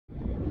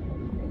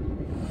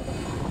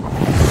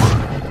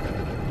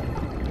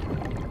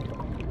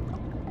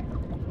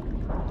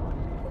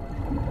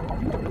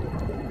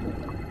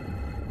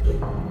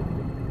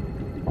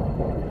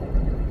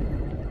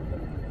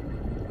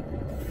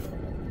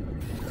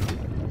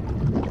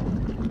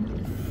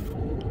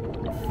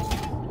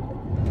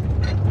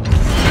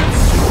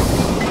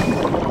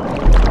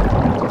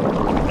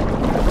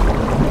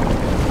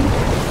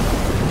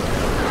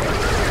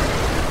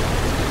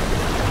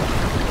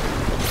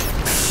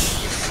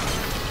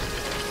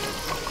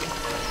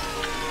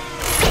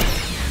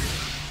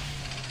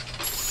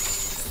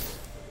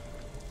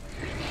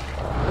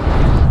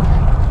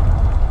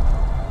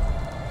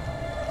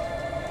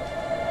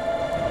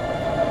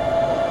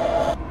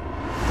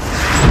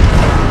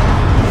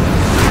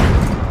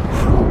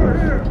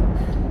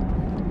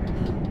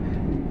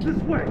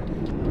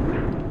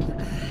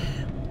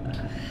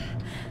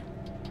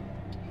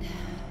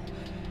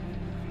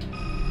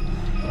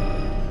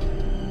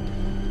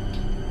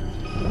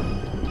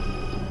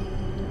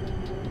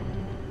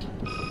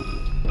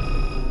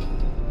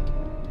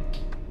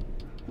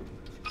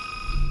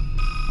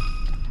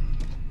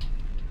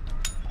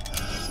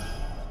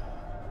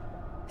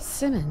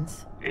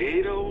Simmons.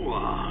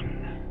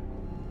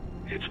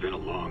 801. It's been a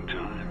long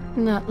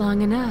time. Not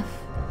long enough.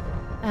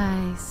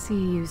 I see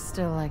you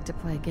still like to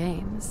play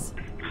games.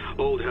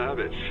 Old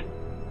habits.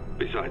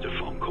 Besides, a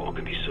phone call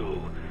can be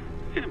so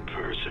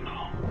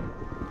impersonal.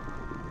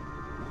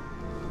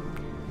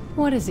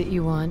 What is it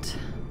you want?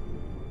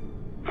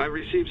 I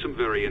received some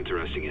very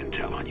interesting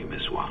intel on you,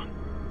 Miss Wong.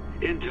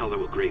 Intel that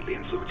will greatly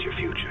influence your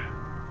future.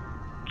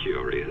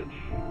 Curious?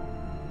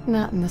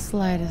 Not in the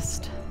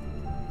slightest.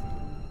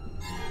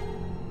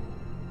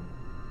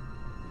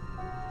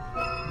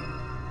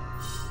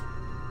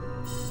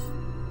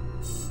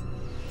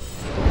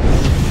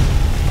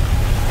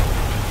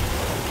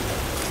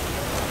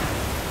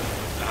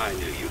 I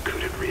knew you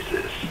couldn't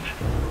resist.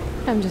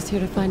 I'm just here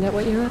to find out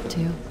what you're up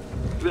to.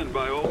 Then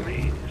by all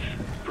means,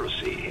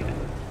 proceed.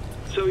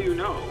 So you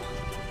know,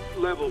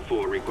 Level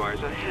 4 requires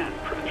a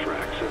handprint for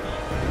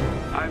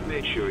access. I've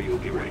made sure you'll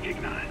be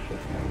recognized.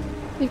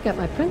 You've got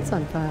my prints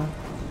on file.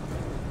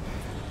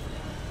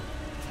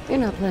 You're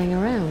not playing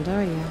around,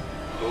 are you?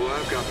 Oh,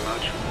 I've got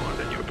much more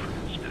than your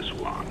prints, Miss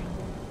Wong.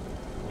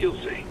 You'll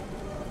see.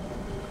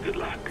 Good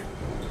luck.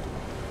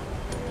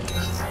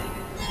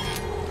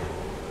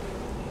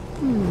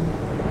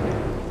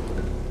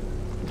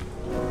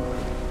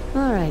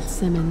 All right,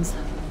 Simmons.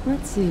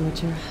 Let's see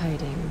what you're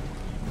hiding.